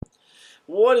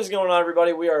What is going on,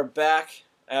 everybody? We are back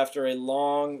after a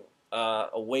long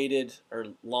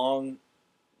long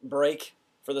break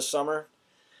for the summer.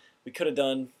 We could have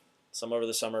done some over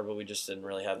the summer, but we just didn't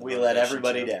really have the We let motivation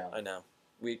everybody to. down. I know.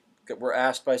 We were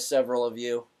asked by several of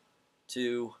you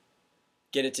to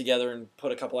get it together and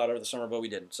put a couple out over the summer, but we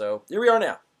didn't. So here we are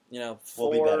now.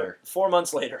 We'll be better. 4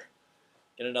 months later.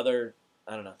 Get another,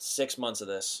 6 months of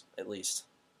this at least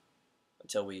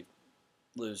until we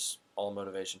lose all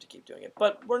motivation to keep doing it.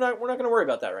 But we're not going to worry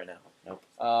about that right now.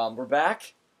 Nope. We're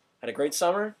back. Had a great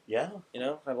summer. Yeah.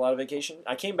 Had a lot of vacation.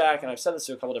 I came back, and I've said this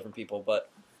to a couple different people, but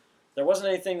there wasn't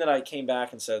anything that I came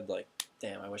back and said, like,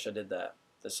 damn, I wish I did that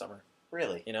this summer.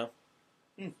 Really?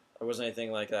 There wasn't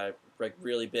anything like that, like,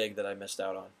 really big that I missed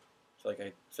out on. I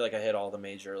feel like I hit all the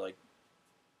major, like,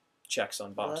 checks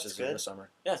on boxes in the summer.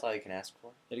 Yeah. That's all you can ask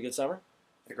for. Had a good summer?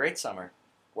 Had a great summer.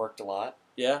 Worked a lot.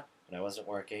 Yeah. When I wasn't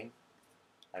working,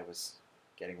 I was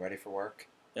getting ready for work.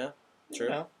 Yeah.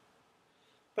 True.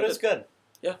 But it was good.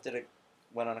 Yeah.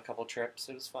 Went on a couple trips.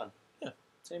 It was fun. Yeah.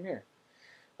 Same here.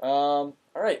 All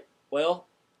right. Well,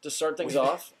 to start things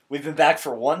off. We've been back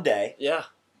for 1 day. Yeah.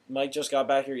 Mike just got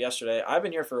back here yesterday. I've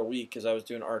been here for a week because I was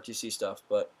doing RTC stuff,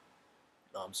 but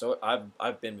so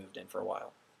I've been moved in for a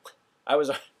while. I'm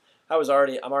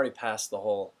already past the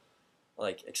whole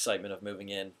like excitement of moving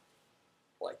in,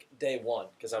 like day one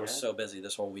because I was so busy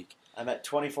this whole week. I'm at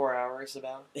 24 hours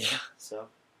about. Yeah. So.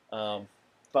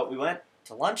 But we went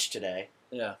to lunch today.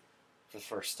 Yeah. For the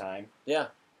first time. Yeah.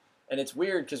 And it's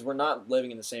weird because we're not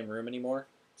living in the same room anymore.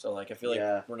 So, like, I feel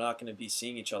like we're not going to be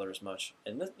seeing each other as much.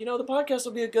 And, the podcast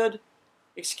will be a good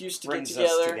excuse to get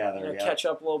together, catch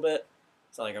up a little bit.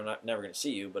 It's not like I'm never going to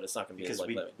see you, but it's not going to be because like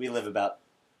living. We live about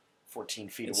 14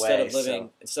 feet instead away.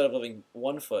 Instead of living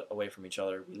 1 foot away from each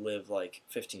other, we live, like,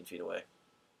 15 feet away.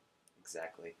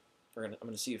 Exactly. I'm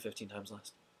going to see you 15 times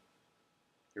less.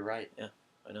 You're right. Yeah,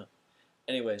 I know.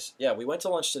 Anyways, yeah, we went to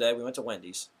lunch today. We went to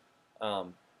Wendy's. I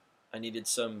needed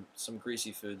some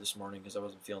greasy food this morning because I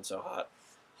wasn't feeling so hot.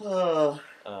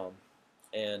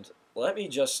 And let me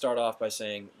just start off by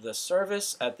saying the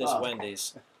service at this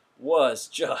Wendy's was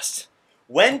just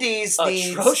Wendy's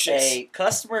atrocious. Needs a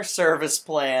customer service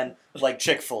plan like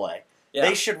Chick-fil-A. Yeah.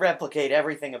 They should replicate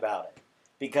everything about it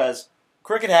because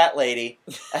Crooked Hat Lady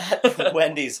at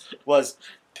Wendy's was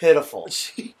pitiful.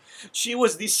 She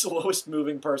was the slowest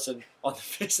moving person on the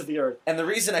face of the earth. And the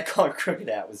reason I call her Crooked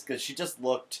Hat was because she just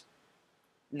looked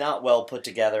not well put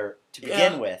together to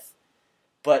begin with.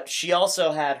 But she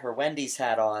also had her Wendy's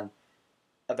hat on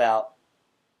about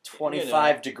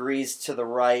 25 degrees to the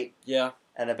right. Yeah.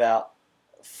 And about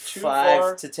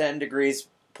 5 to 10 degrees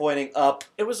pointing up.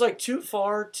 It was like too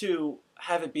far to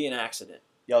have it be an accident.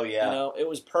 Oh yeah. It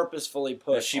was purposefully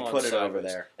put. But she put it over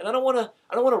there. And I don't want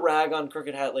to rag on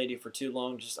Crooked Hat Lady for too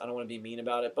long. I don't want to be mean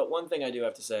about it. But one thing I do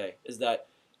have to say is that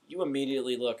you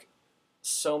immediately look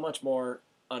so much more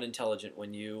unintelligent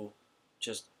when you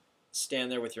just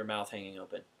stand there with your mouth hanging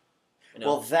open.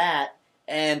 Well, that,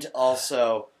 and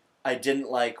also, I didn't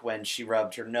like when she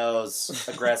rubbed her nose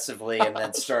aggressively and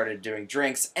then started doing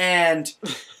drinks, and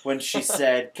when she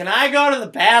said, "Can I go to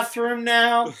the bathroom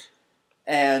now?"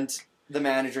 And the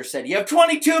manager said, "You have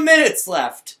 22 minutes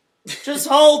left. Just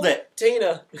hold it."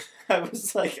 Tina. I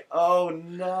was like, oh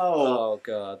no. Oh,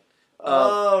 God.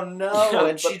 Oh no.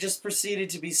 And she just proceeded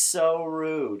to be so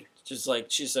rude. Just like,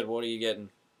 she said, "What are you getting?"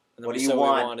 And then what we do said you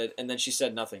want? We wanted, and then she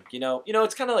said nothing.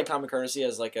 It's kind of like common courtesy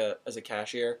as a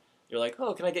cashier. You're like,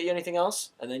 "Oh, can I get you anything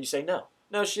else?" And then you say no.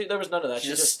 No, there was none of that. She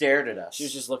just stared at us. She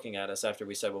was just looking at us after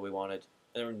we said what we wanted.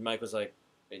 And then Mike was like,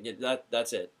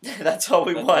 that's it. That's all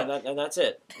we want. And that's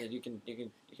it. You can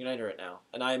enter it now.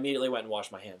 And I immediately went and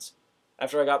washed my hands.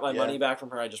 After I got my money back from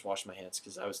her, I just washed my hands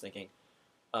because I was thinking,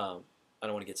 I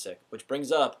don't want to get sick. Which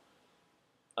brings up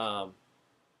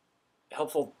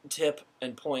helpful tip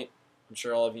and point. I'm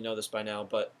sure all of you know this by now,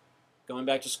 but going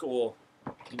back to school,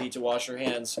 you need to wash your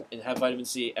hands and have vitamin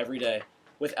C every day.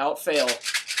 Without fail,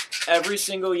 every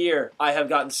single year, I have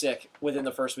gotten sick within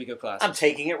the first week of class. I'm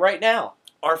taking it right now.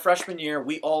 Our freshman year,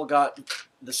 we all got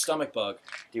the stomach bug.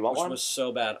 Do you want one? Which was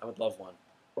so bad. I would love one.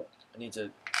 I need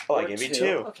to... Oh, I gave you 2.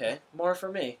 Okay, more for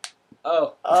me.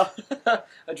 Oh. All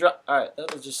right,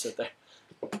 that'll just sit there.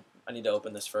 I need to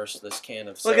open this first, this can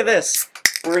of soda. Look at this.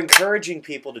 We're encouraging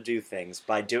people to do things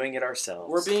by doing it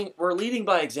ourselves. We're leading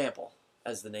by example,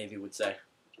 as the Navy would say.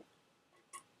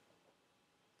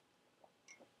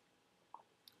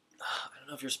 I don't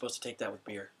know if you're supposed to take that with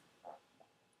beer.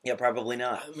 Yeah, probably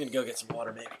not. I'm going to go get some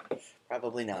water, maybe.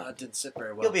 Probably not. It didn't sit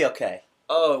very well. You'll be okay.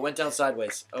 Oh, it went down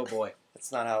sideways. Oh, boy.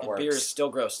 That's not how it works. Beer is still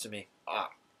gross to me.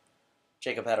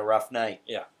 Jacob had a rough night.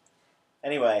 Yeah.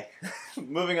 Anyway,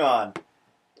 moving on.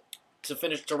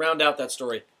 to round out that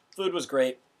story, food was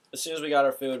great. As soon as we got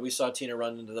our food, we saw Tina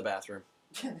run into the bathroom.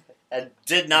 And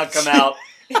did not come out.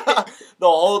 The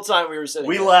whole time we were sitting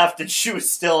We there. left, and she was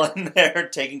still in there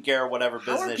taking care of whatever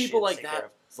How business are people she like had to take care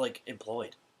that like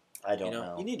employed? of. I don't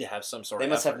know. You need to have some sort They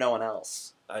of must have effort. no one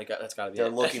else. That's got to be They're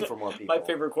it. looking for more people. My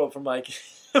favorite quote from Mike,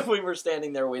 we were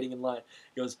standing there waiting in line.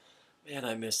 He goes, "Man,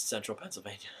 I missed Central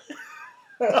Pennsylvania."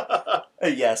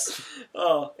 Yes,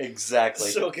 Oh, exactly.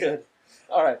 so good.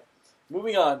 All right,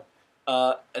 moving on.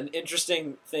 An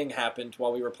interesting thing happened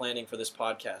while we were planning for this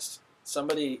podcast.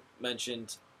 Somebody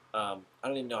mentioned, I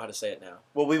don't even know how to say it now.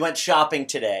 Well, we went shopping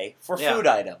today for Yeah. food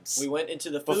items. We went into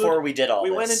the food. Before we did all we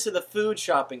this. went into the food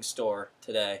shopping store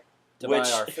today to buy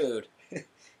our food.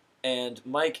 And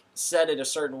Mike said it a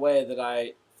certain way that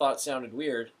I thought sounded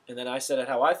weird, and then I said it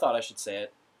how I thought I should say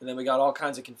it, and then we got all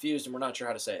kinds of confused, and we're not sure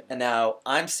how to say it. And now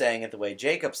I'm saying it the way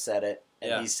Jacob said it, and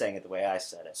Yeah. he's saying it the way I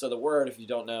said it. So the word, if you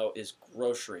don't know, is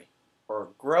grocery. Or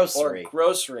grocery. Or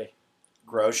grocery.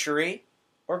 Grocery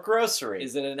or grocery.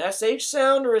 Is it an SH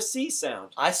sound or a C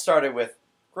sound? I started with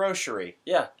grocery.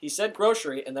 Yeah, he said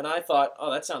grocery, and then I thought, oh,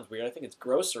 that sounds weird. I think it's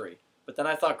grocery. But then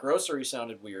I thought grocery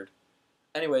sounded weird.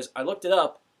 Anyways, I looked it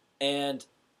up, and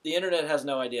the internet has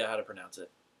no idea how to pronounce it.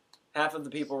 Half of the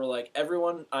people were like,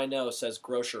 everyone I know says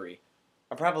grocery.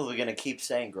 I'm probably going to keep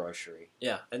saying grocery.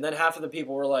 Yeah, and then half of the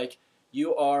people were like,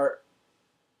 you are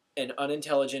an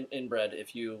unintelligent inbred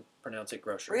if you pronounce it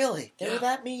grocery. Really? They Yeah. were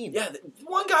that mean? Yeah,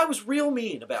 one guy was real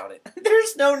mean about it.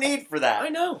 There's no need for that. I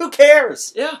know. Who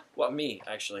cares? Yeah, well, me,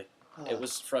 actually. It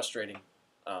was frustrating,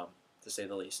 to say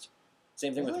the least.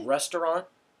 Same thing Really? with restaurant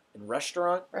and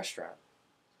restaurant. Restaurant.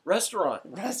 Restaurant.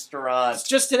 Restaurant. It's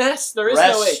just an S. There is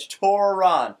no H.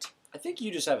 Restaurant. I think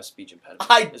you just have a speech impediment.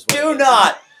 I is what do it is.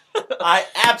 not. I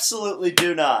absolutely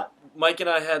do not. Mike and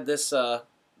I had this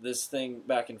this thing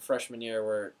back in freshman year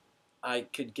where I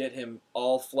could get him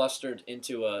all flustered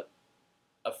into a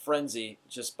frenzy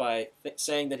just by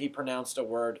saying that he pronounced a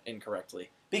word incorrectly.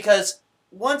 Because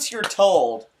once you're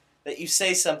told that you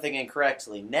say something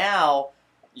incorrectly, now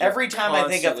You're every time I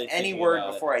think of constantly any thinking word about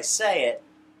it. before I say it,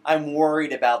 I'm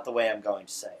worried about the way I'm going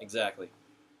to say it. Exactly.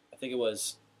 I think it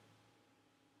was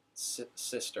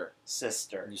sister.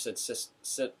 Sister. And you said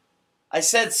I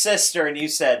said sister, and you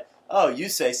said, "Oh, you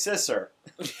say sister."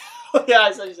 Yeah,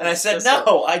 I said. You said And I said, sister.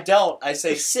 "No, I don't. I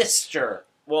say sister."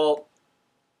 Well,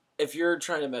 if you're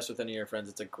trying to mess with any of your friends,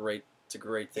 it's a great thing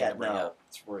Yeah, to bring no, up.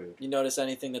 it's rude. You notice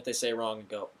anything that they say wrong and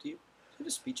go, do you have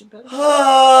a speech impediment?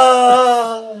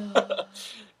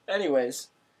 Anyways,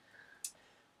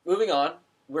 moving on.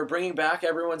 We're bringing back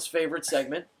everyone's favorite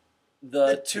segment,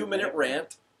 the 2-minute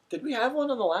rant. Did we have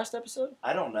one on the last episode?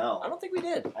 I don't know. I don't think we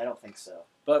did. I don't think so.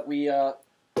 But we have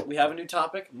a new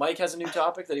topic. Mike has a new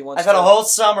topic that he wants I've had to... a whole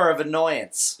summer of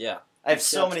annoyance. Yeah. I have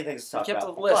so many things to He talk kept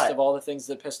about. a list but of all the things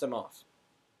that pissed him off.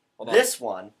 Hold on. this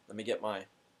one, Let me get my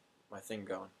thing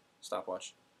going.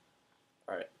 Stopwatch.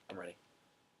 All right, I'm ready.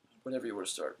 Whenever you want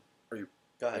to start. go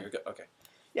Oh, ahead. you're good. Okay.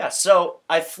 Yeah, so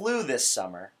I flew this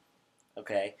summer,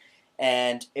 okay,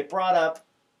 and it brought up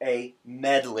a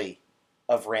medley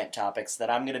of rant topics that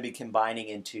I'm going to be combining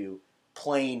into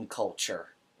plane culture.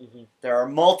 Mm-hmm. There are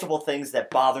multiple things that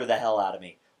bother the hell out of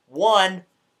me. One,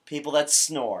 people that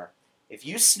snore. If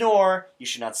you snore, you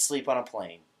should not sleep on a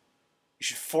plane. You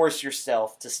should force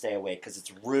yourself to stay awake because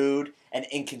it's rude and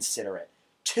inconsiderate.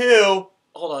 Two,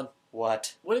 Hold on.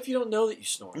 what? What if you don't know that you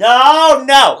snore?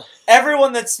 No!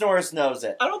 Everyone that snores knows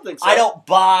it. I don't think so. I don't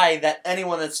buy that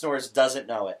anyone that snores doesn't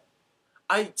know it.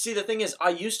 I see. The thing is, I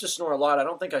used to snore a lot. I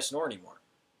don't think I snore anymore.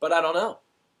 But I don't know.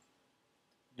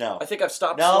 No. I think I've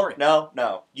stopped No, snoring.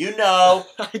 no. You know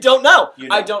I don't know. You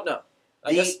know. I don't know.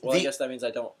 I The- guess that means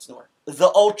I don't snore.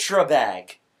 the ultra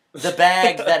bag. The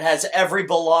bag that has every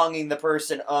belonging the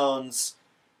person owns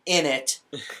in it.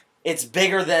 It's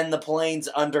bigger than the plane's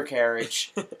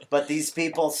undercarriage. But these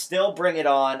people still bring it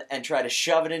on and try to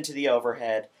shove it into the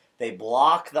overhead. They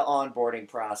block the onboarding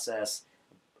process.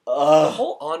 The Ugh.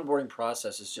 whole onboarding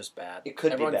process is just bad. It could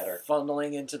be Everyone better.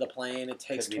 funneling into the plane. It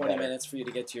takes Could be 20 better. minutes for you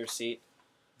to get to your seat.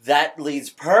 That leads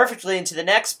perfectly into the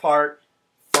next part,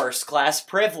 first class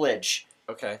privilege.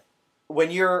 Okay. When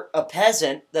you're a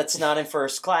peasant that's not in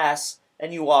first class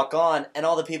and you walk on and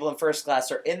all the people in first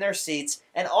class are in their seats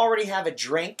and already have a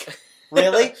drink,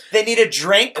 really? They need a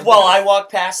drink while I walk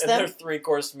past And their them?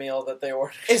 3-course meal that they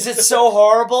ordered. Is it so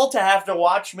horrible to have to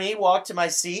watch me walk to my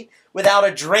seat without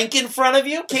a drink in front of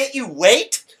you? Can't you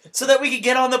wait so that we can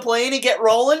get on the plane and get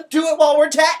rolling? Do it while we're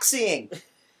taxiing.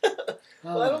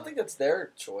 Well, I don't think that's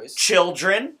their choice.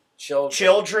 Children.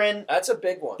 That's a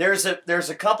big one. There's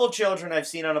a couple children I've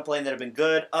seen on a plane that have been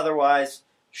good. Otherwise,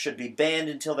 should be banned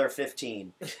until they're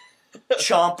 15.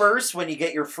 chompers when you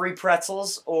get your free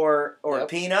pretzels or Yep.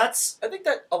 peanuts. I think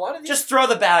that a lot of these, Just throw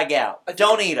the bag out.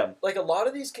 Don't eat them. like a lot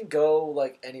of these can go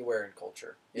like anywhere in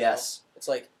culture. you Yes. know? It's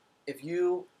like if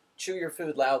you chew your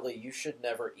food loudly, you should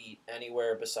never eat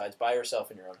anywhere besides by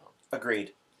yourself in your own home.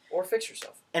 Agreed. Or fix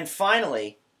yourself. And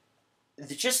finally,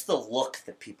 just the look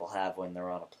that people have when they're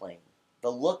on a plane.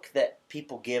 The look that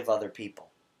people give other people.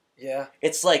 Yeah.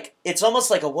 It's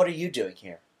almost like a what are you doing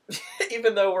here?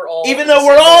 Even though we're all Even in the though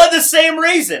we're same all boat. in the same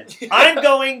reason. I'm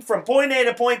going from point A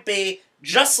to point B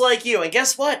just like you. And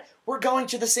guess what? We're going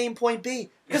to the same point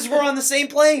B because we're on the same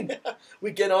plane.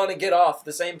 We get on and get off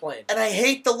the same plane. And I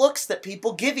hate the looks that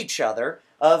people give each other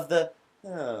of the,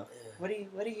 oh, what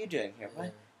are you doing here?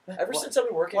 Ever since I've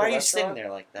been working Why in a are you sitting restaurant,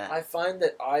 there like that? I find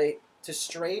that to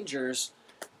strangers,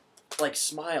 like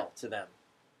smile to them.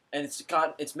 And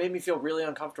it's made me feel really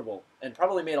uncomfortable and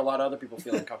probably made a lot of other people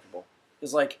feel uncomfortable.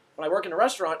 Because like when I work in a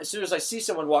restaurant, as soon as I see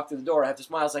someone walk through the door, I have to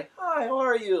smile and say, "Hi, how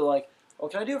are you?" Like,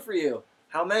 "What can I do for you?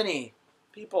 How many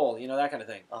people?" That kind of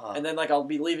thing. Uh-huh. And then like I'll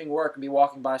be leaving work and be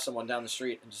walking by someone down the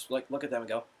street and just like look at them and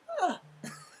go, "Ah."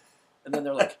 And then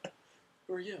they're like,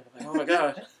 "Who are you?" I'm like, "Oh my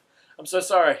god, I'm so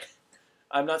sorry.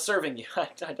 I'm not serving you.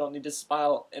 I don't need to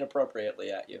smile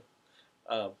inappropriately at you."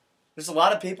 There's a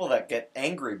lot of people that get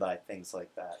angry by things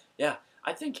like that. Yeah,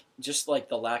 I think just like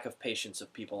the lack of patience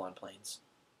of people on planes.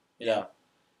 You Yeah. know?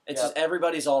 It's just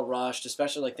everybody's all rushed,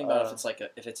 especially like think about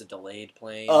if it's a delayed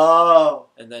plane, Oh.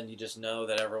 and then you just know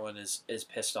that everyone is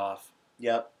pissed off.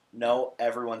 Yep. No,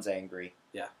 everyone's angry.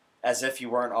 Yeah. As if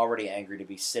you weren't already angry to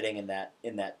be sitting in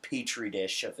that petri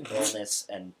dish of illness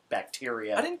and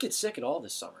bacteria. I didn't get sick at all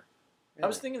this summer. Really? I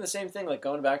was thinking the same thing, like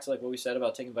going back to like what we said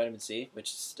about taking vitamin C,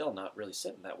 which is still not really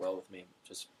sitting that well with me.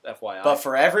 Just FYI. But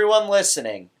for everyone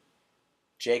listening,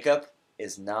 Jacob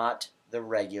is not the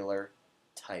regular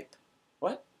type.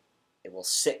 What? It will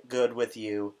sit good with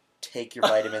you. Take your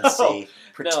vitamin C.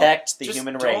 Protect the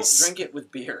human race. Don't drink it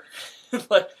with beer.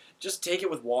 Like, just take it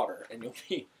with water, and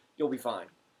you'll be fine.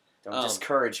 Don't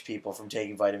discourage people from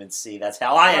taking vitamin C. That's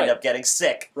how I end up getting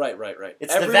sick. Right.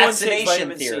 It's Everyone the take vaccination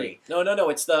vitamin theory. C.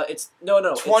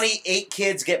 No. 28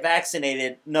 kids get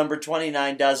vaccinated. Number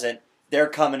 29 doesn't. They're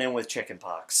coming in with chicken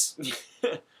pox.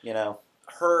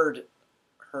 Herd.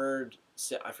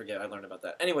 I forget. I learned about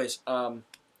that. Anyways,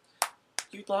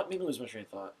 you let me lose my train of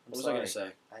thought. What was I going to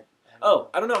say?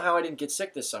 I don't know how I didn't get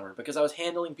sick this summer because I was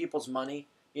handling people's money.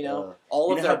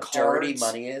 All of their cards. How dirty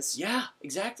money is. Yeah,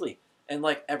 exactly. And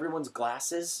like everyone's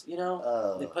glasses,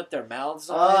 they put their mouths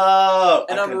on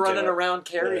it. And I'm running around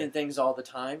carrying things all the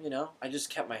time. I just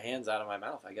kept my hands out of my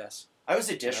mouth, I guess. I was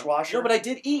a dishwasher. No, but I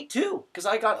did eat too because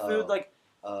I got food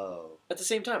at the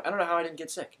same time. I don't know how I didn't get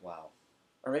sick. Wow.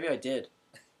 Or maybe I did,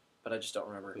 but I just don't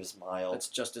remember. It was mild. That's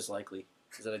just as likely,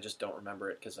 is that I just don't remember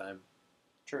it because I'm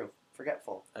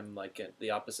forgetful. I'm like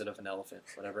the opposite of an elephant.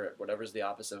 Whatever's the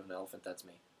opposite of an elephant, that's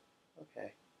me.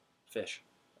 Okay. Fish.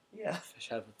 Yeah. Fish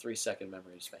have a 3-second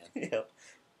memory span. Yep.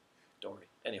 Dory.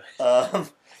 Anyway.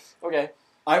 Okay.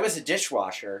 I was a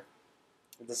dishwasher.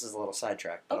 This is a little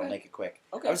sidetrack, but I'll make it quick.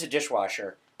 Okay. I was a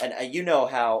dishwasher, and you know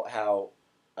how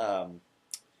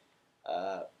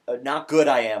not good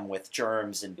I am with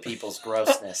germs and people's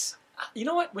grossness. You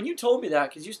know what? When you told me that,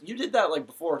 because you did that like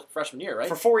before freshman year, right?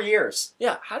 For 4 years.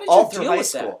 Yeah. How did all you through deal high with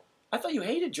school. that? I thought you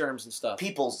hated germs and stuff.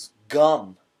 People's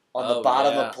gum on the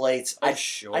bottom of plates. I'd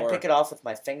pick it off with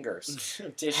my fingers.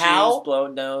 Tissues,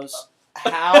 blown nose.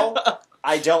 How?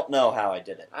 I don't know how I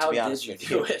did it. How to be honest did with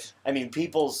you you. do it? I mean,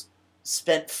 people's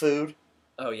spent food.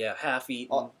 Oh yeah,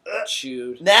 half-eaten,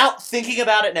 chewed. Now, thinking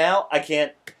about it now, I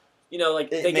can't.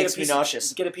 Like it they makes me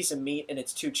nauseous. Get a piece of meat and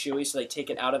it's too chewy, so they take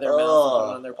it out of their mouth and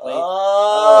put it on their plate.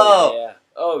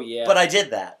 Oh yeah. But I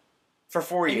did that for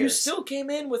 4 years. And you still came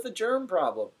in with a germ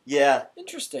problem. Yeah.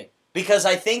 Interesting. Because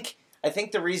I think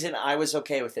the reason I was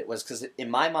okay with it was because in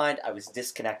my mind I was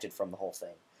disconnected from the whole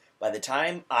thing. By the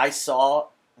time I saw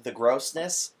the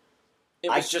grossness, it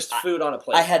was just food on a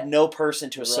plate. I had no person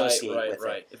to associate with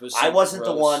it. It was I wasn't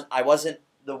the one. I wasn't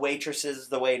the waitresses,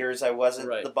 the waiters. I wasn't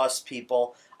the bus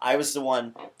people. I was the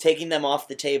one taking them off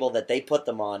the table that they put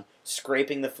them on,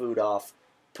 scraping the food off,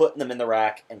 putting them in the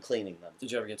rack, and cleaning them.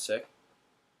 Did you ever get sick?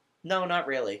 No, not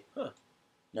really. Huh.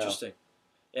 No. Interesting.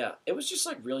 Yeah, it was just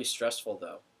like really stressful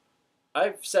though.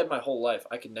 I've said my whole life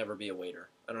I could never be a waiter.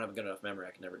 I don't have a good enough memory.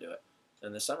 I could never do it.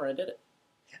 And this summer I did it.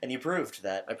 And you proved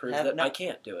that. I proved that I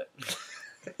can't do it.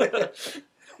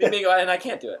 And I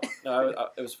can't do it. No,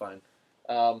 it was fine.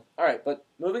 All right, but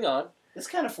moving on. This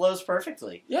kind of flows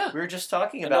perfectly. Yeah. We were just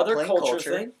talking about another plane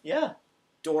culture thing. Yeah.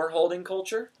 Door holding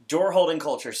culture. Door holding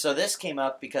culture. So this came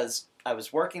up because I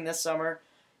was working this summer,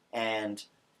 and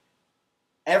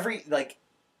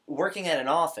working at an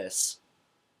office,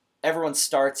 everyone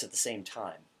starts at the same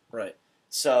time. Right.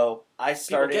 So I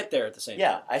started. People get there at the same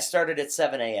time. I started at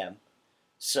 7 a.m.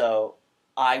 So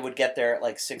I would get there at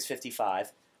like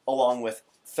 6:55, along with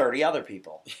 30 other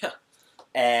people. Yeah.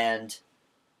 And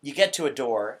you get to a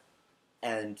door,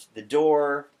 and the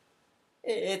door,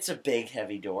 it's a big,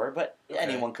 heavy door, but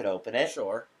anyone could open it.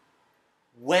 Sure.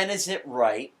 When is it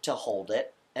right to hold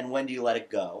it, and when do you let it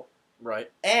go?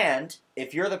 Right. And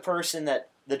if you're the person that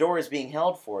the door is being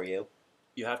held for you,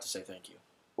 you have to say thank you.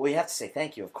 Well, you have to say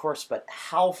thank you, of course, but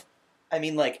how... I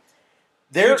mean, like...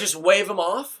 Do you just wave them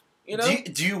off? You know?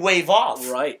 Do you wave off?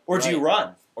 Right. Or do you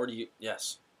run? Or do you...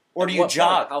 Yes. Or do you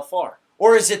jog? How far?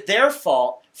 Or is it their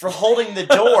fault for holding the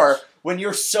door when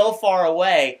you're so far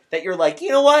away that you're like, you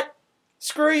know what?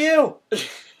 Screw you.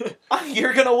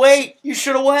 You're going to wait. You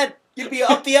should have went. You'd be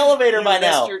up the elevator by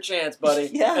now. You missed your chance, buddy.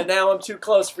 Yeah. And now I'm too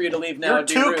close for you to leave now. You're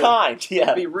too kind. Yeah.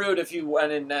 It'd be rude if you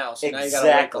went in now. So now you got to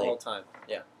wait the whole time.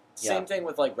 Yeah. Same thing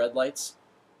with like red lights.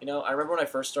 You know, I remember when I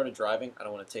first started driving. I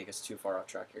don't want to take us too far off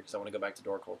track here because I want to go back to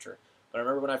door culture. But I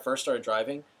remember when I first started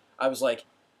driving, I was like,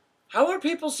 how are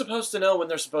people supposed to know when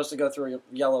they're supposed to go through a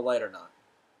yellow light or not?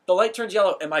 The light turns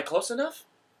yellow. Am I close enough?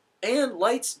 And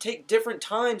lights take different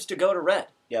times to go to red.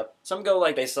 Yep. Some go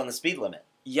like... based on the speed limit.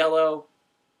 Yellow,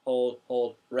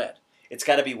 hold, red. It's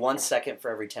got to be 1 second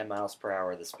for every 10 miles per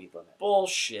hour of the speed limit.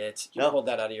 Bullshit. You pulled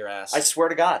that out of your ass. I swear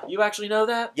to God. You actually know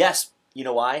that? Yes. You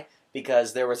know why?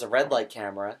 Because there was a red light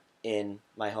camera in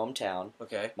my hometown.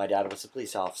 Okay. My dad was a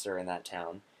police officer in that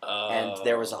town. Oh, and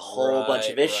there was a whole bunch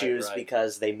of issues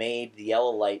because they made the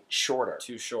yellow light shorter.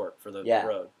 Too short for the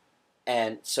road.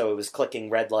 And so it was clicking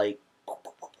red light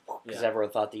because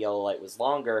everyone thought the yellow light was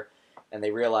longer, and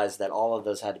they realized that all of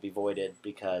those had to be voided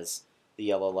because the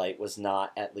yellow light was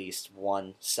not at least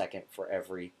 1 second for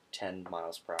every 10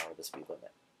 miles per hour of the speed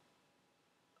limit.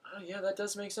 Oh, yeah, that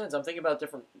does make sense. I'm thinking about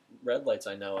different red lights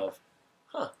I know of.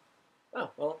 Huh. Oh,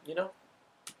 well, you know,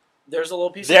 there's a little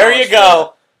piece of knowledge. There you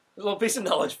go. A little piece of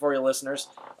knowledge for you, listeners.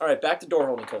 All right, back to door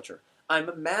holding culture. I'm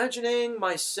imagining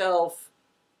myself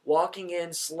walking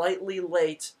in slightly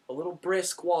late, a little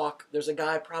brisk walk. There's a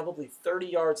guy probably 30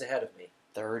 yards ahead of me.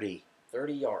 30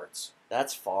 yards.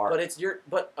 That's far.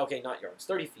 But okay, not yards.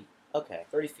 30 feet. Okay.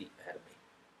 30 feet ahead of me.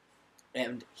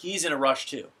 And he's in a rush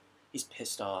too. He's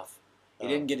pissed off. He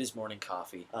didn't get his morning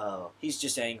coffee. Oh. He's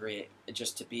just angry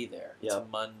just to be there. It's a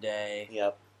Monday.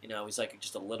 Yep. You know, he's like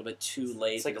just a little bit too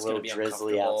late. It's like a little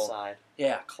drizzly outside.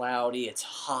 Yeah, cloudy. It's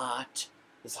hot.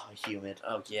 It's all humid.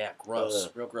 Oh, yeah, gross.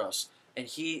 Real gross. And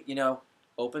he, you know,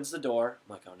 opens the door.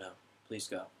 I'm like, oh, no. Please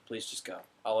go. Please just go.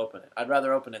 I'll open it. I'd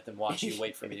rather open it than watch you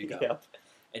wait for me to go. Yep.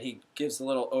 And he gives the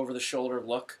little over-the-shoulder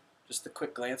look, just the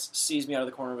quick glance, sees me out of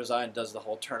the corner of his eye and does the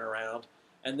whole turnaround.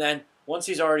 And then once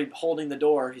he's already holding the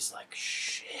door, he's like,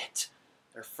 shit.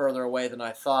 They're further away than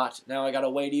I thought. Now I got to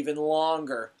wait even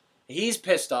longer. He's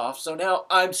pissed off, so now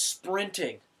I'm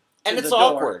sprinting and to it's the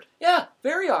door. awkward. Yeah,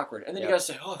 very awkward. And then you got to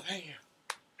say, oh, thank you.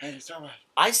 Thank you so much.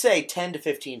 I say 10 to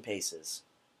 15 paces.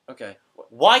 Okay.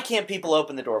 Why can't people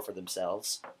open the door for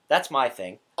themselves? That's my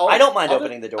thing. I don't mind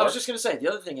opening the door. I was just going to say, the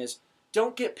other thing is,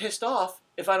 don't get pissed off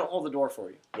if I don't hold the door for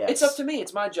you. Yes. It's up to me.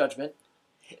 It's my judgment.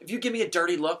 If you give me a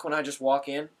dirty look when I just walk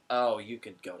in, oh, you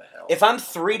could go to hell. If I'm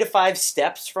 3 to 5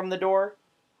 steps from the door,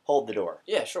 hold the door.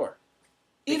 Yeah, sure.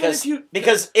 Because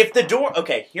if the door...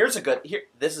 Okay,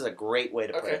 this is a great way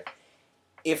to put it.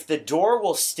 If the door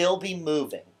will still be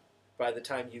moving... By the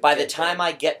time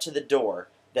I get to the door,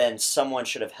 then someone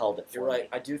should have held it for me. You're right.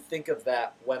 I do think of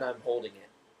that when I'm holding it.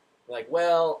 Like,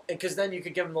 well... Because then you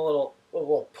could give them a little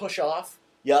push off.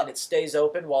 Yep. And it stays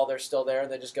open while they're still there,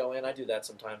 and they just go in. I do that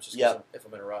sometimes just if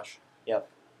I'm in a rush. Yep.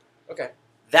 Okay.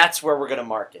 That's where we're going to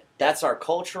mark it. That's our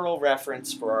cultural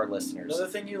reference for our listeners.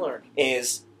 Another thing you learned.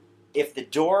 Is if the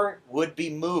door would be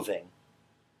moving,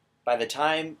 by the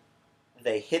time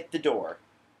they hit the door,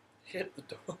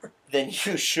 then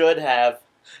you should have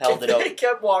held it open. If they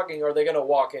kept walking, are they going to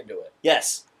walk into it?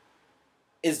 Yes.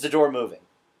 Is the door moving?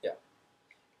 Yeah.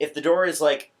 If the door is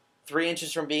like 3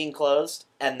 inches from being closed,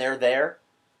 and they're there,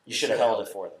 you should have held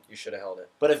it for them. You should have held it.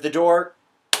 But if the door,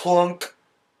 plunk,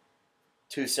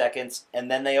 2 seconds, and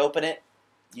then they open it,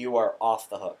 you are off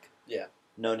the hook. Yeah.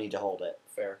 No need to hold it.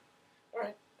 Fair. All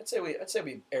right. I'd say we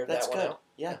aired That's that one good. out.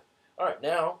 Yeah. All right.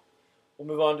 Now we'll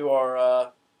move on to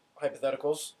our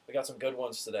hypotheticals. We got some good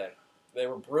ones today. They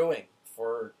were brewing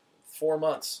for 4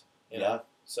 months. You know?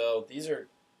 So these are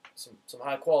some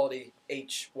high quality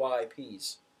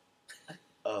HYPs.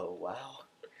 Oh wow.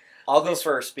 I'll go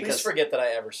first because please forget that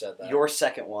I ever said that. Your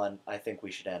second one, I think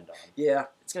we should end on. Yeah,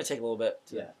 it's going to take a little bit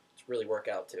to really work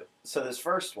out too. So this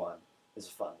first one is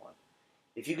a fun one.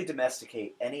 If you could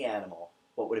domesticate any animal,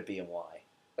 what would it be and why?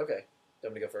 Okay. Do you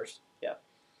want me to go first? Yeah.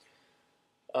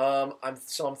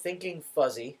 I'm thinking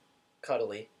fuzzy,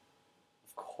 cuddly.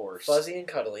 Of course. Fuzzy and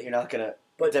cuddly. You're not gonna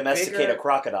but domesticate bigger, a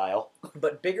crocodile.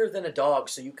 But bigger than a dog,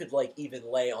 so you could like even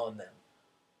lay on them.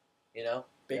 You know,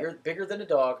 bigger than a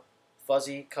dog,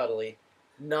 fuzzy, cuddly,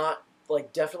 not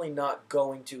like definitely not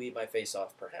going to eat my face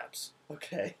off. Perhaps.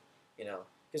 Okay. You know,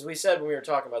 because we said when we were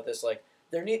talking about this, like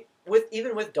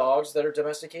even with dogs that are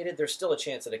domesticated, there's still a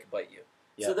chance that it could bite you.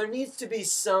 Yep. So there needs to be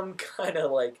some kind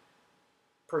of like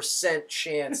percent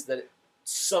chance that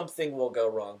something will go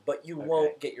wrong, but you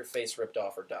won't get your face ripped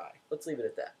off or die. Let's leave it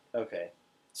at that. Okay.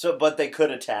 So, but they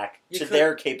could attack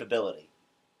their capability.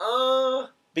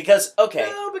 Because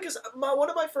No, because one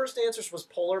of my first answers was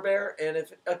polar bear, and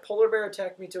if a polar bear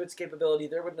attacked me to its capability,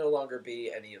 there would no longer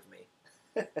be any of me.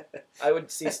 I would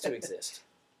cease to exist.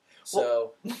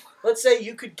 So, let's say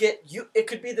you could get it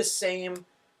could be the same.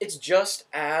 It's just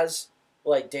as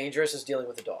like dangerous as dealing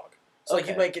with a dog. So like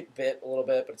you might get bit a little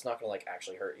bit, but it's not going to like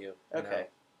actually hurt you. You know?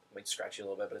 It might scratch you a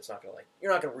little bit, but it's not going to like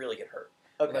you're not going to really get hurt.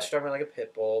 Unless you're talking like a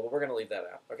pit bull, but we're going to leave that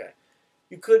out. Okay.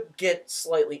 You could get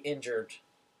slightly injured,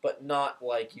 but not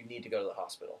like you need to go to the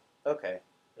hospital. Okay.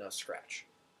 You know, scratch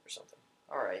or something.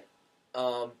 All right.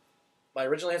 My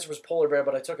original answer was polar bear,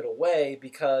 but I took it away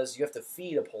because you have to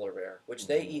feed a polar bear, which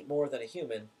they eat more than a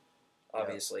human,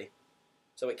 obviously. Yep.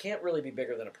 So it can't really be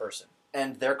bigger than a person.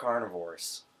 And they're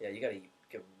carnivores. Yeah, you got to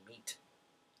give them meat.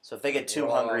 So if they get too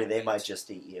hungry, they might just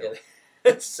eat you. Yeah.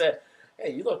 It's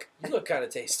hey, you look kind of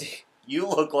tasty. You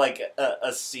look like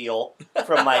a seal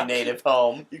from my native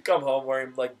home. You come home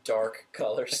wearing like dark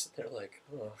colors. They're like,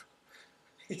 oh,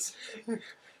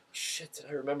 shit, did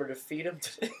I remember to feed him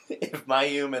today? If my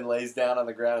human lays down on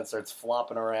the ground and starts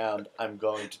flopping around, I'm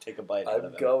going to take a bite out of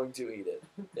him. I'm going to eat it.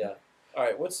 Yeah. All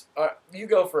right, you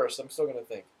go first. I'm still going to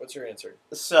think. What's your answer?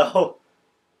 So,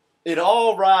 it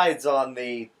all rides on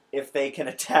if they can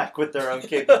attack with their own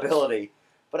capability.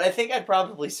 But I think I'd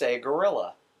probably say a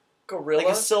gorilla. Gorilla?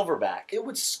 Like a silverback. It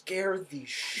would scare the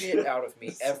shit out of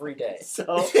me every day.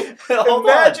 So,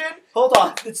 hold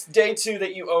on. It's day 2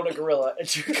 that you own a gorilla,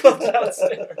 and you come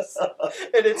downstairs,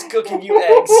 and it's cooking you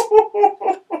eggs.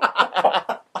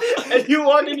 And you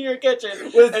walk into your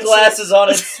kitchen with glasses on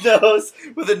its nose,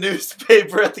 with a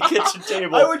newspaper at the kitchen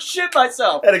table. I would shit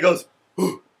myself. And it goes,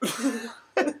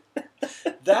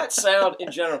 that sound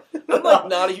in general. I'm like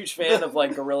not a huge fan of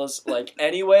like gorillas. Like,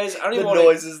 anyways, I don't even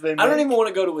want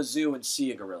to go to a zoo and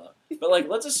see a gorilla. But like,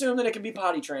 let's assume that it can be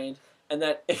potty trained and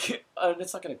that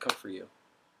it's not going to cook for you.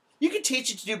 You can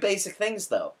teach it to do basic things,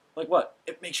 though. Like what?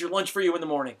 It makes your lunch for you in the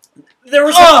morning. There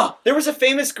was a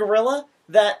famous gorilla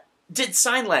that did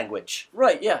sign language.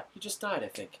 Right? Yeah, he just died, I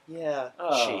think. Yeah.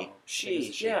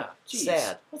 She. Yeah. Jeez.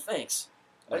 Sad. Well, thanks.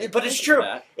 But it's true.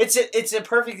 It's a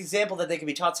perfect example that they can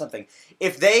be taught something.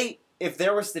 If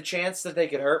there was the chance that they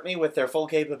could hurt me with their full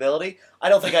capability, I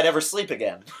don't think I'd ever sleep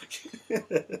again.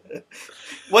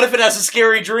 What if it has a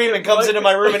scary dream and comes into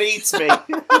my room and eats me?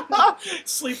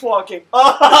 Sleepwalking.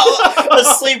 A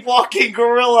sleepwalking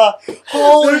gorilla.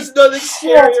 There's nothing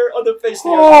scarier on the face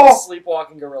of the earth than a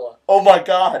sleepwalking gorilla. Oh my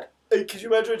god. Could you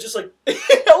imagine it just like,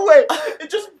 no wait, it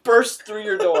just bursts through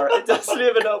your door. It doesn't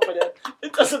even open it.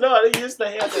 It doesn't know how to use the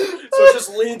handle. So it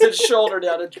just leans its shoulder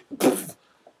down and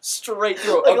straight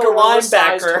through like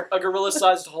a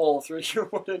gorilla-sized hole through your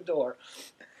wooden door.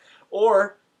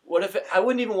 Or, what if I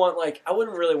wouldn't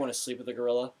really want to sleep with a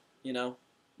gorilla, you know?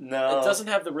 No. It doesn't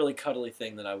have the really cuddly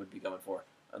thing that I would be going for.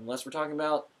 Unless we're talking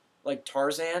about, like,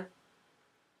 Tarzan.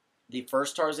 The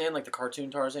first Tarzan, like the cartoon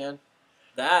Tarzan.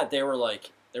 They were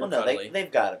cuddly.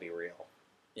 They've got to be real.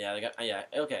 Yeah,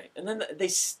 okay. And then they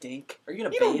stink. Are you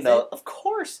going to bathe it? No, of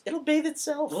course. It'll bathe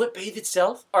itself. Will it bathe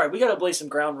itself? All right, we got to lay some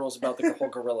ground rules about the whole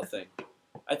gorilla thing.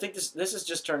 I think this has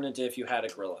just turned into if you had a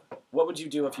gorilla. What would you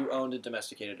do if you owned and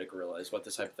domesticated a gorilla is what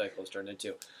this hypothetical has turned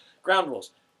into. Ground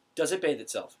rules. Does it bathe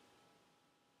itself?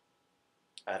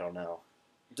 I don't know.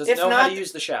 Does it know how to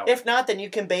use the shower? If not, then you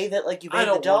can bathe it like you bathe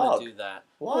the dog. I don't want to do that.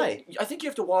 Why? Well, I think you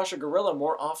have to wash a gorilla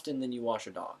more often than you wash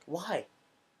a dog. Why?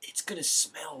 It's going to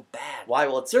smell bad. Why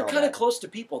will it smell bad? They're kind of close to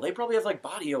people. They probably have, like,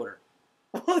 body odor.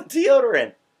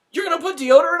 Deodorant. You're going to put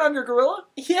deodorant on your gorilla?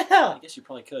 Yeah. I guess you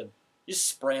probably could. Just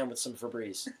spray him with some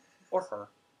Febreze. Or her.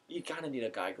 You kind of need a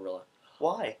guy gorilla.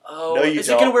 Why? Oh, no, you is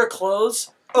it going to wear clothes?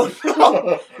 Oh,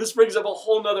 no. This brings up a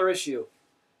whole nother issue.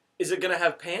 Is it going to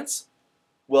have pants?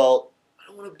 Well, I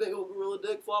don't want a big old gorilla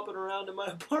dick flopping around in my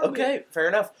apartment. Okay, fair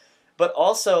enough. But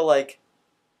also, like,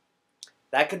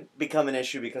 that could become an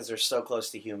issue because they're so close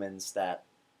to humans that...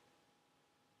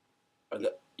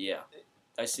 Yeah.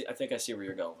 I think I see where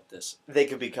you're going with this. They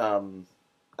could become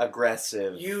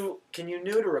aggressive. Can you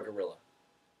neuter a gorilla?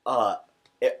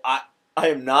 I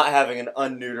am not having an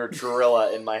unneutered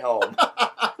gorilla in my home.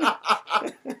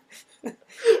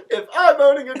 If I'm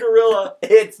owning a gorilla,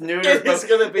 It's neutered. it's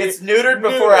gonna be. It's neutered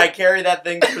before I carry that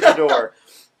thing through the door.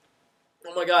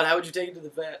 Oh my god! How would you take it to the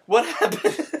vet? What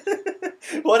happens?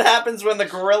 What happens when the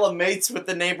gorilla mates with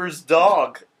the neighbor's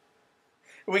dog?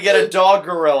 We get a dog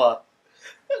gorilla.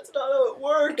 That's not how it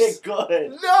works. It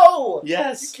could. No.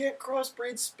 Yes. You can't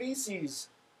crossbreed species.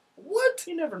 What?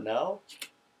 You never know.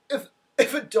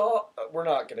 If a dog, we're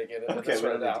not gonna get into Okay, this we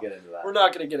right don't need now. to get into that. We're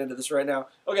not gonna get into this right now.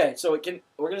 Okay, so it can.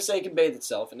 We're gonna say it can bathe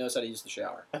itself. It knows how to use the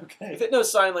shower. Okay. If it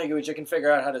knows sign language, it can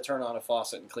figure out how to turn on a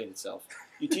faucet and clean itself.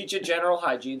 You teach it general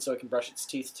hygiene so it can brush its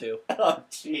teeth too. Oh,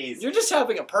 jeez. You're just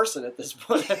having a person at this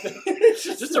point. I think.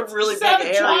 Just a really big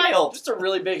hairy child. Just a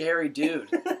really big hairy dude.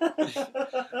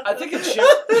 I think a chimp.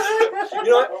 You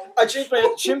know what?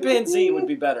 A chimpanzee would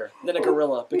be better than a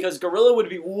gorilla because gorilla would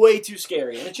be way too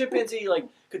scary, and a chimpanzee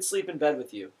could sleep in bed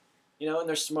with you. You know, and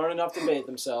they're smart enough to bathe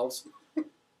themselves.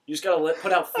 You just gotta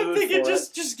put out food. I think for it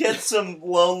just get some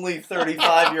lonely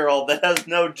 35-year-old that has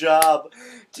no job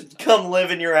to come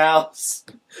live in your house.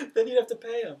 Then you'd have to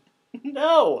pay him.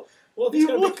 No. Well,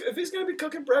 if he's gonna be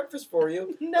cooking breakfast for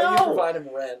you, No. you provide him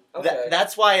rent. Okay.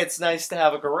 That's why it's nice to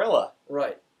have a gorilla.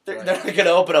 Right. They're not going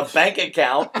to open a bank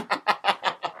account.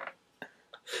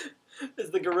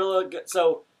 Is the gorilla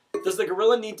so? Does the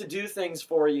gorilla need to do things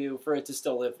for you for it to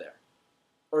still live there,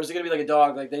 or is it gonna be like a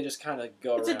dog? Like they just kind of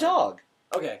go. It's around? a dog.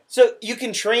 Okay. So you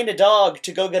can train a dog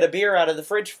to go get a beer out of the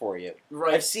fridge for you.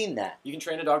 Right. I've seen that. You can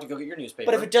train a dog to go get your newspaper.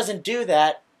 But if it doesn't do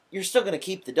that, you're still going to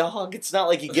keep the dog. It's not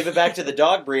like you give it back to the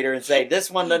dog breeder and say, this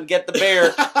one doesn't get the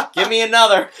beer. Give me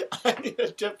another. I need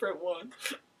a different one.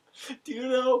 Do you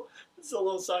know? It's a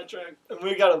little sidetrack, and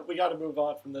we gotta move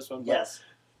on from this one. But Yes.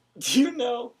 do you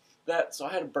know that? So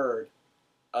I had a bird.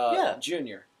 Yeah.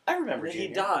 Junior. I remember And Junior.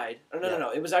 he died. Oh, no.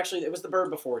 It was the bird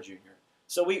before Junior.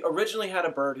 So we originally had a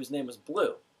bird whose name was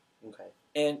Blue, Okay.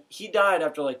 and he died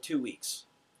after like 2 weeks.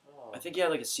 Oh. I think he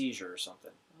had like a seizure or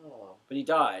something. Oh. But he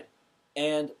died.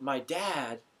 And my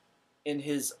dad, in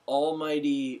his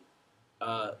almighty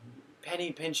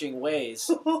penny-pinching ways,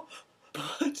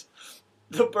 put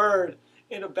the bird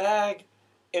in a bag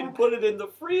and put it in the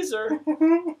freezer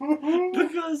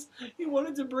because he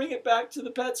wanted to bring it back to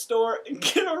the pet store and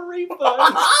get a refund.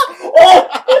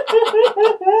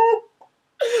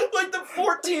 Like the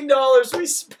 $14 we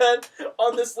spent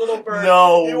on this little bird.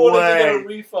 No he wanted to get way. a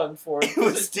refund for it. It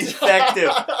was defective.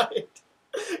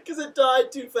 Because it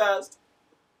died too fast.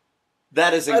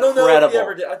 That is I incredible. don't know if he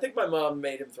ever did. I think my mom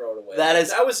made him throw it away. That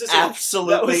is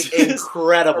absolutely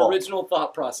incredible. Original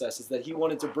thought process is that he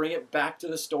wanted to bring it back to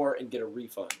the store and get a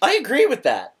refund. I agree with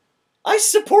that. I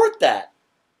support that.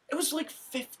 It was like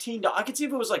 $15. I could see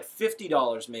if it was like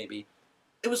 $50 maybe.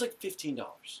 It was like $15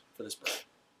 for this bird.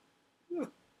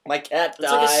 My cat It's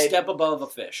died. like a step above a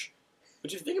fish.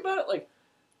 But if you think about it, like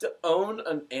to own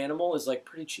an animal is like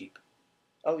pretty cheap.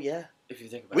 Oh yeah. If you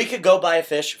think about We it. could go buy a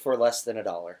fish for less than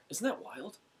 $1. Isn't that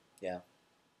wild? Yeah.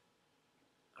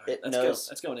 All right,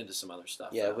 let's go into some other stuff.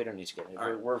 Yeah, now. we don't need to get into it. All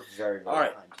right. We're very, very All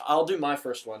right, behind. I'll do my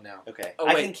first one now. Okay. Oh,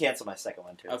 I wait. can cancel my second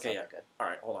one too. It's Okay, not yeah. that All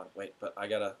right, hold on, wait, but I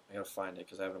gotta find it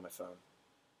because I have it on my phone.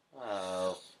 good.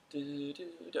 Oh.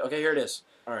 Okay, here it is.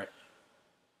 All right.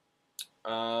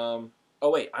 Oh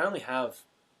wait, I only have.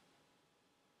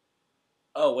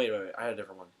 Oh wait, I had a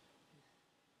different one.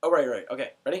 Oh right.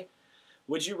 Okay, ready?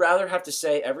 Would you rather have to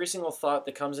say every single thought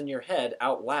that comes in your head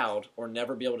out loud, or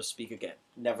never be able to speak again?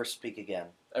 Never speak again.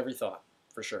 Every thought,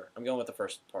 for sure. I'm going with the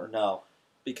first part. No.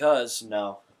 Because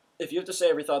No. if you have to say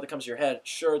every thought that comes to your head,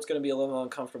 sure, it's going to be a little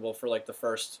uncomfortable for like the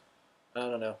first, I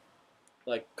don't know,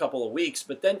 like couple of weeks.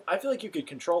 But then I feel like you could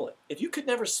control it. If you could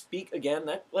never speak again,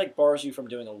 that like bars you from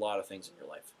doing a lot of things in your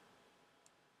life.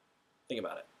 Think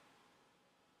about it.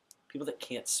 People that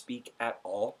can't speak at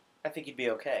all. I think you'd be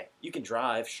okay. You can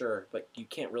drive, sure, but you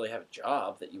can't really have a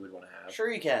job that you would want to have.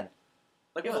 Sure you can.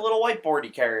 Like You have a what? little whiteboard you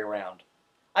carry around.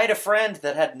 I had a friend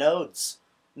that had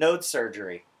node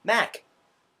surgery. Mac.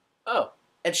 Oh.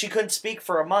 And she couldn't speak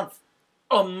for a month.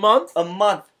 A month? A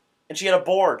month. And she had a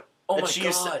board. Oh that my she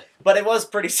used to- God. But it was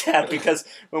pretty sad because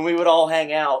when we would all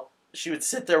hang out, she would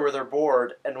sit there with her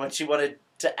board, and when she wanted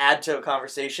to add to a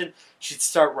conversation, she'd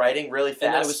start writing really fast.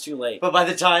 And then it was too late. But by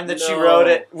the time that she No. wrote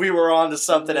it, we were on to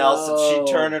something else, and No.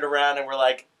 she'd turn it around, and we're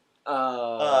like,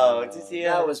 Oh,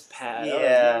 yeah. that was Pat.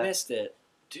 Yeah. You missed it.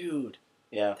 Dude,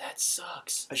 yeah. that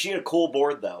sucks. She had a cool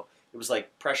board, though. It was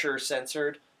like pressure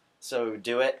censored, so it would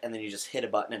do it, and then you just hit a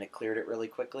button, and it cleared it really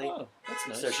quickly. Oh, that's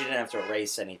nice. So she didn't have to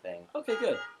erase anything. Okay,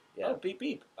 good. Yeah. Oh, beep,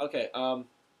 beep. Okay, what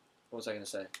was I going to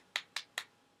say?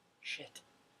 Shit.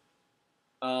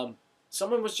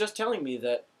 Someone was just telling me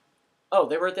that Oh,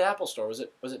 they were at the Apple store. Was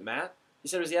it Matt? He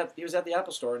said he was at the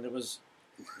Apple store, and it was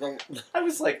the I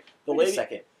was like, the wait lady. a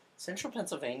second. Central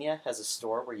Pennsylvania has a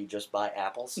store where you just buy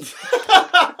apples?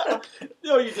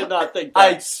 No, you did not think that.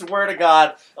 I swear to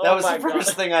God, that Oh was my the first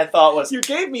God. thing I thought was, You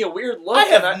gave me a weird look. I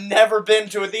have never been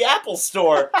to the Apple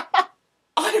store.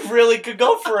 I really could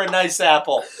go for a nice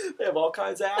apple. They have all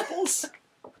kinds of apples.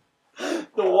 The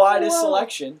widest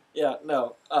selection. Yeah,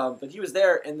 no. But he was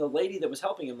there, and the lady that was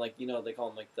helping him, like, you know, they call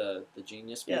them like the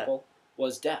genius people,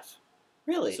 was deaf.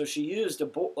 Really? So she used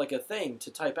a thing to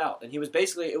type out, and it was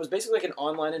basically like an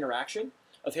online interaction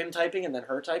of him typing and then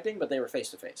her typing, but they were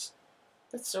face to face.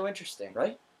 That's so interesting.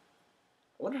 Right?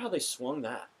 I wonder how they swung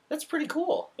that. That's pretty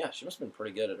cool. Yeah, she must have been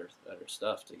pretty good at her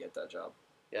stuff to get that job.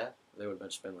 Yeah. They would have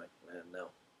just been like, man, no.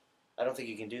 I don't think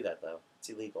you can do that, though. It's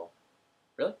illegal.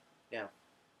 Really? Yeah.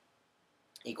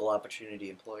 Equal opportunity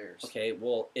employers. Okay,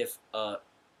 well, if a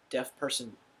deaf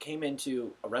person came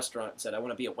into a restaurant and said, I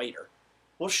want to be a waiter.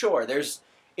 Well, sure.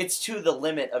 It's to the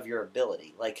limit of your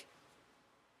ability. Like,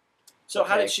 so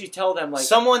how did she tell them, like...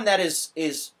 Someone that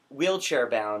is wheelchair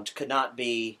bound could not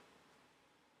be...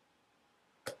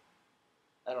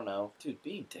 I don't know. Dude,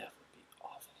 being deaf would be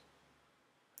awful.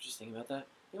 Just thinking about that.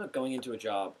 Think about going into a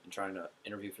job and trying to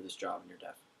interview for this job and you're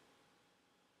deaf.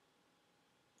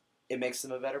 It makes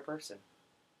them a better person.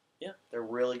 Yeah. They're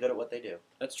really good at what they do.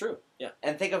 That's true, yeah.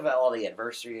 And think about all the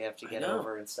adversity you have to get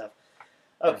over and stuff.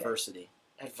 Okay. Adversity.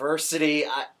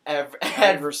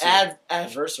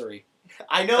 Adversary.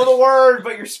 I know the word,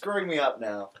 but you're screwing me up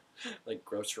now. Like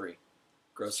grocery.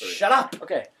 Shut up.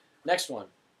 Okay, next one.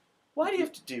 Why do you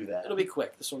have to do that? It'll be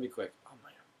quick. This one will be quick. Oh my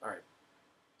God. All right.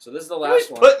 So this is the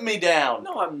last one. Put me down.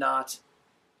 No, I'm not.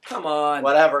 Come on.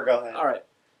 Whatever. Go ahead. All right.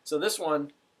 So this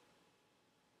one.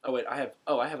 Oh wait, I have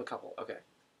a couple. Okay.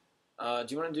 Do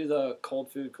you want to do the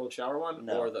cold food, cold shower one,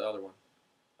 or the other one?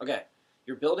 Okay.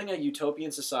 You're building a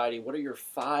utopian society. What are your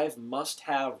 5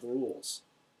 must-have rules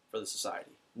for the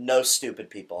society? No stupid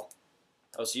people.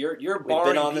 Oh, so you're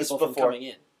barring people from coming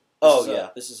in.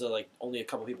 This is like only a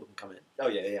couple people can come in. Oh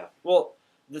yeah. Well,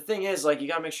 the thing is, like, you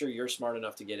gotta make sure you're smart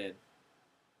enough to get in.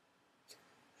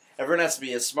 Everyone has to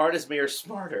be as smart as me or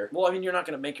smarter. Well, I mean, you're not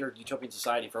gonna make your utopian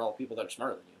society for all people that are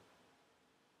smarter than you.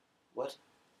 What?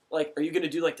 Like, are you gonna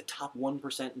do like the top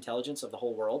 1% intelligence of the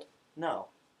whole world? No.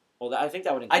 Well, I think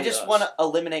that would include I just want to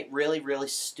eliminate really, really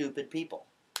stupid people.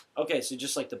 Okay, so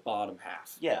just like the bottom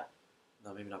half. Yeah.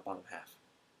 No, maybe not bottom half.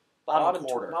 Bottom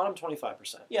quarter. Bottom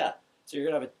 25%. Yeah. So you're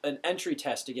going to have an entry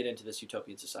test to get into this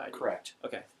utopian society. Correct.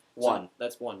 Okay. 1. So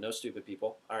that's 1. No stupid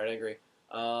people. All right, I agree.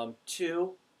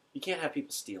 2, you can't have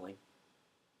people stealing.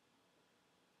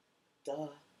 Duh.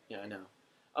 Yeah, I know.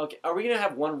 Okay, are we going to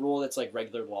have one rule that's like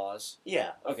regular laws?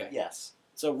 Yeah. Okay. Yes.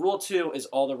 So rule 2 is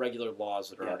all the regular laws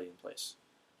that are already in place.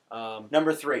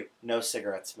 Number 3, no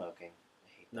cigarette smoking. I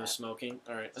hate no that. smoking.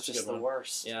 All right, that's just a good one. the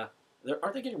worst. Yeah.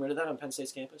 Aren't they getting rid of that on Penn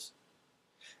State's campus?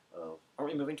 Oh.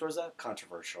 Aren't we moving towards that?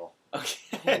 Controversial.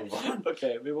 Okay. Move on.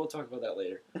 Okay, maybe we'll talk about that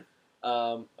later.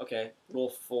 Okay, rule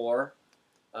 4.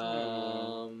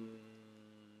 Are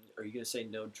you going to say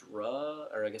no drug?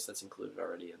 Or I guess that's included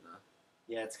already in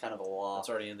the... Yeah, it's kind of a law. It's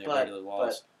already in the regular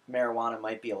laws. But marijuana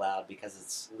might be allowed because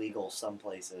it's legal some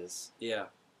places. Yeah.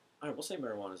 All right, we'll say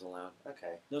marijuana is allowed.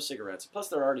 Okay. No cigarettes. Plus,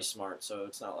 they're already smart, so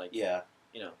it's not like... Yeah.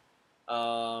 You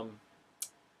know.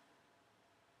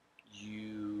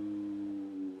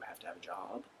 You have to have a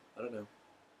job. I don't know.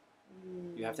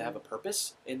 You have to have a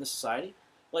purpose in the society.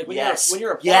 Like when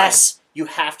you're applying. Yes, you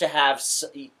have to have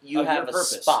a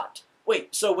purpose. spot.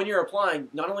 Wait, so when you're applying,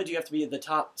 not only do you have to be the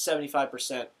top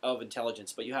 75% of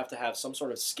intelligence, but you have to have some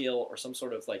sort of skill or some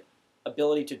sort of like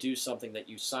ability to do something that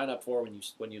you sign up for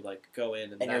when you like go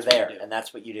in and you're there, and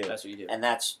that's what you do. That's what you do. And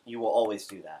you will always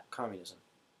do that. Communism.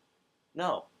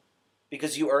 No,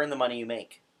 because you earn the money you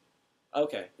make.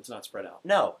 Okay, it's not spread out.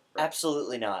 No,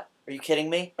 absolutely not. Are you kidding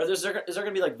me? Is there going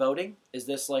to be like voting? Is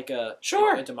this like a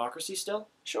democracy still?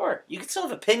 Sure. You can still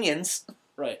have opinions.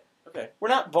 Right. Okay. We're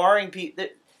not barring people.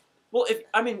 Well,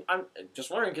 I'm just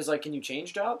wondering because like, can you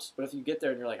change jobs? But if you get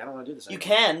there and you're like, I don't want to do this anymore. You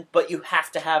can, but you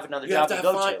have to have another job to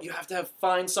go to. You have to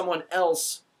find someone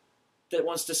else that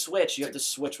wants to switch. You have to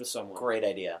switch with someone. Great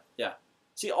idea. Yeah.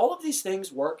 See, all of these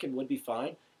things work and would be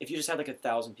fine if you just had like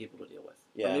 1,000 people to deal with.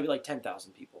 Yeah. Or maybe like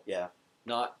 10,000 people. Yeah.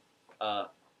 Not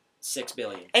 6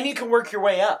 billion. And you can work your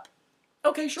way up.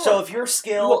 Okay, sure. So if your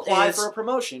skill you apply for a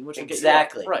promotion, which will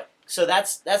exactly get you up. Right. So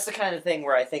that's the kind of thing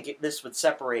where I think this would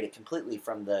separate it completely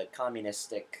from the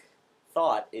communistic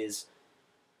thought is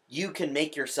you can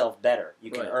make yourself better. You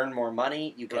can earn more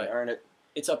money. You can earn it.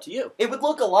 It's up to you. It would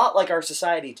look a lot like our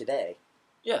society today.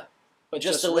 Yeah. But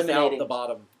just eliminating eliminating the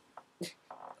bottom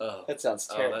Oh, That sounds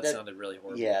oh, terrible. that sounded really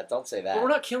horrible. Yeah, don't say that. But we're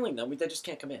not killing them. They just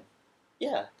can't come in.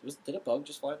 Yeah, Did a bug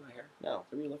just fly in my hair? no.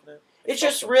 What were you looking at? It's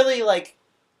just really like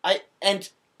and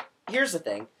here's the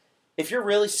thing: if you're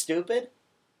really stupid,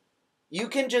 you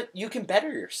can better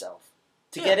yourself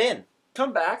to get in.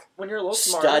 Come back when you're a little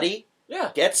smarter. Study,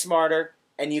 Yeah. get smarter,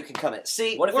 and you can come in.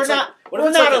 See, What if we're it's not. What we're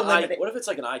if it's not like eliminating. what if it's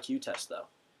like an IQ test though?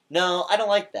 No, I don't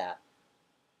like that.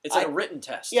 It's like a written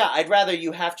test. Yeah, I'd rather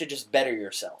you have to just better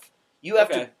yourself. You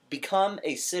have Okay. to become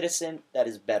a citizen that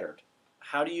is bettered.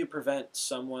 How do you prevent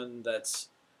someone that's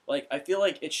like? I feel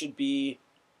like it should be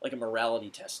like a morality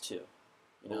test too.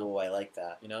 You know. Oh, I like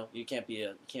that. You know, you can't be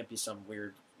some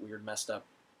weird messed up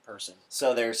person.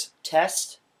 So there's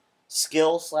test,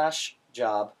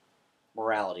 skill/job,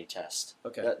 morality test.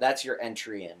 Okay. That's your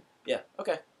entry in. Yeah.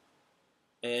 Okay.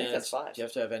 I And think that's 5. do you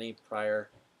have to have any prior?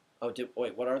 Oh,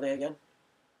 wait. What are they again?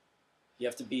 You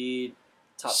have to be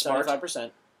top Smart.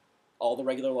 75%. All the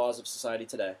regular laws of society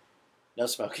today. No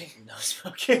smoking. No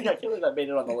smoking. I can't believe I made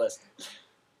it on the list.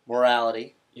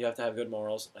 Morality. You have to have good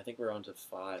morals. I think we're on to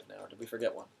 5 now. Did we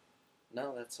forget one?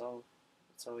 No, that's all.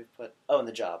 That's all we've put. Oh, and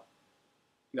the job.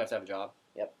 You have to have a job.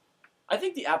 Yep. I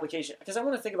think the application, because I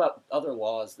want to think about other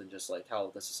laws than just like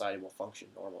how the society will function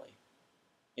normally.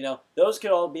 You know, those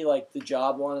could all be like the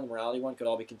job one and the morality one could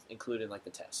all be included in like the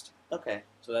test. Okay.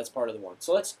 So that's part of the one.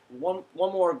 So let's one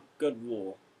more good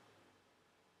rule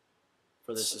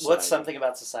for this society. What's something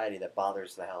about society that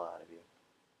bothers the hell out of you?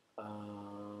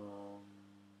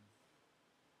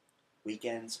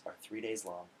 Weekends are 3 days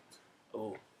long.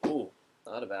 Ooh,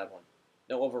 not a bad one.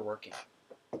 No overworking.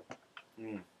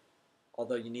 Mm.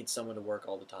 Although you need someone to work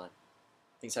all the time.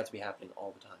 Things have to be happening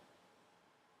all the time.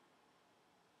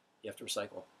 You have to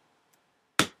recycle.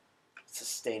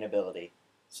 Sustainability.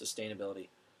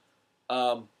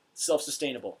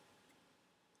 Self-sustainable.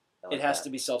 I like It has that. to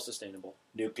be self-sustainable.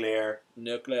 Nuclear.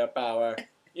 Nuclear power.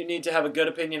 You need to have a good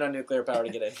opinion on nuclear power to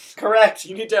get in. Correct.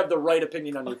 You need to have the right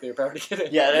opinion on nuclear power to get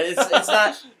in. Yeah,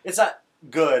 it's not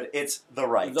good. It's the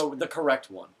right. The correct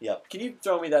one. Yep. Can you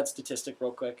throw me that statistic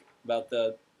real quick about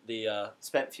the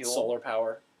Spent fuel. solar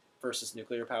power versus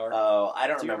nuclear power? Oh, I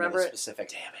don't Do you remember remember the it? specific.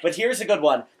 Damn it. But here's a good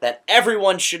one that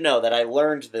everyone should know that I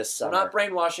learned this We're summer. not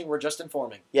brainwashing, we're just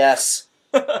informing. Yes.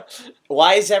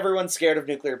 Why is everyone scared of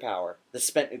nuclear power? The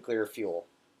spent nuclear fuel,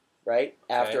 right?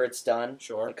 Okay. After it's done,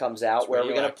 Sure. it comes out. It's Where are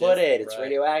we going to radioactive, put it? It's right.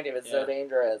 radioactive. It's so Yeah.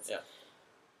 dangerous. Yeah.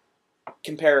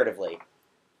 Comparatively,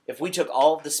 if we took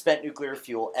all of the spent nuclear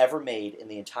fuel ever made in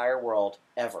the entire world,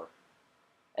 ever,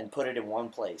 and put it in one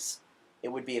place, it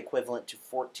would be equivalent to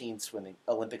 14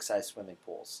 Olympic-sized swimming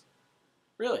pools.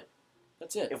 Really?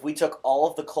 That's it. If we took all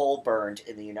of the coal burned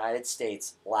in the United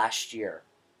States last year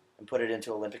and put it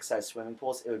into Olympic-sized swimming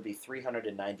pools, it would be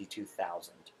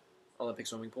 392,000. Olympic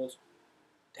swimming pools?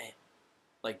 Damn.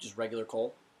 Like just regular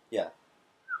coal? Yeah.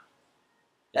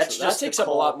 That's That's just that takes the up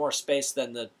a coal. lot more space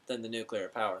than the nuclear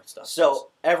power stuff. So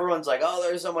everyone's like, "Oh,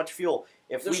 there's so much fuel."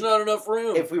 there's not enough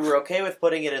room. If we were okay with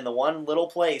putting it in the one little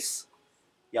place,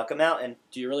 Yucca Mountain.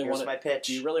 do you really Here's want my it? pitch.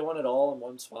 Do you really want it all in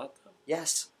one spot though?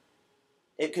 Yes.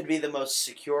 It could be the most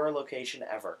secure location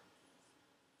ever.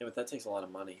 Yeah, but that takes a lot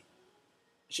of money.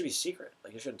 It should be secret.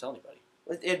 Like you shouldn't tell anybody.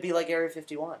 It'd be like Area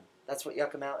 51. That's what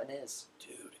Yucca Mountain is.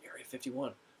 Dude, Area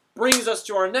 51 brings us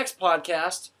to our next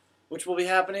podcast, which will be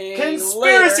happening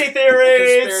Conspiracy later.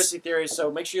 theories! Conspiracy theories.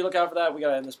 So make sure you look out for that. We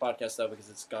gotta end this podcast though because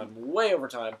it's gone way over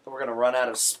time. We're going to run out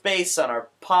of space on our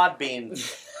Podbean.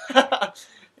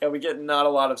 Yeah, we get not a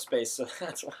lot of space, so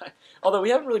that's why. Although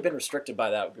we haven't really been restricted by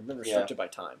that. We've been restricted by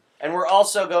time. And we're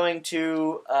also going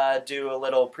to do a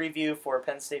little preview for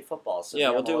Penn State football. So Yeah, be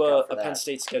we'll on the do lookout a for that. Penn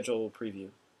State schedule preview.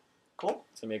 Cool.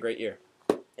 It's going to be a great year.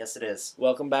 Yes, it is.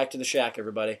 Welcome back to the Shack,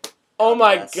 everybody. Oh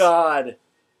my bless. God.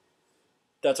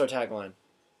 That's our tagline.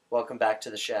 Welcome back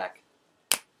to the Shack.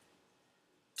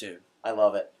 Dude. I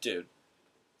love it. Dude.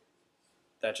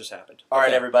 That just happened. All right,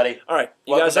 Okay. everybody. All right.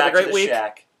 You Welcome guys have a back great to the week.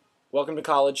 Shack. Welcome to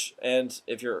college. And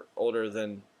if you're older,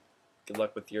 then good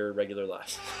luck with your regular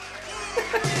lives.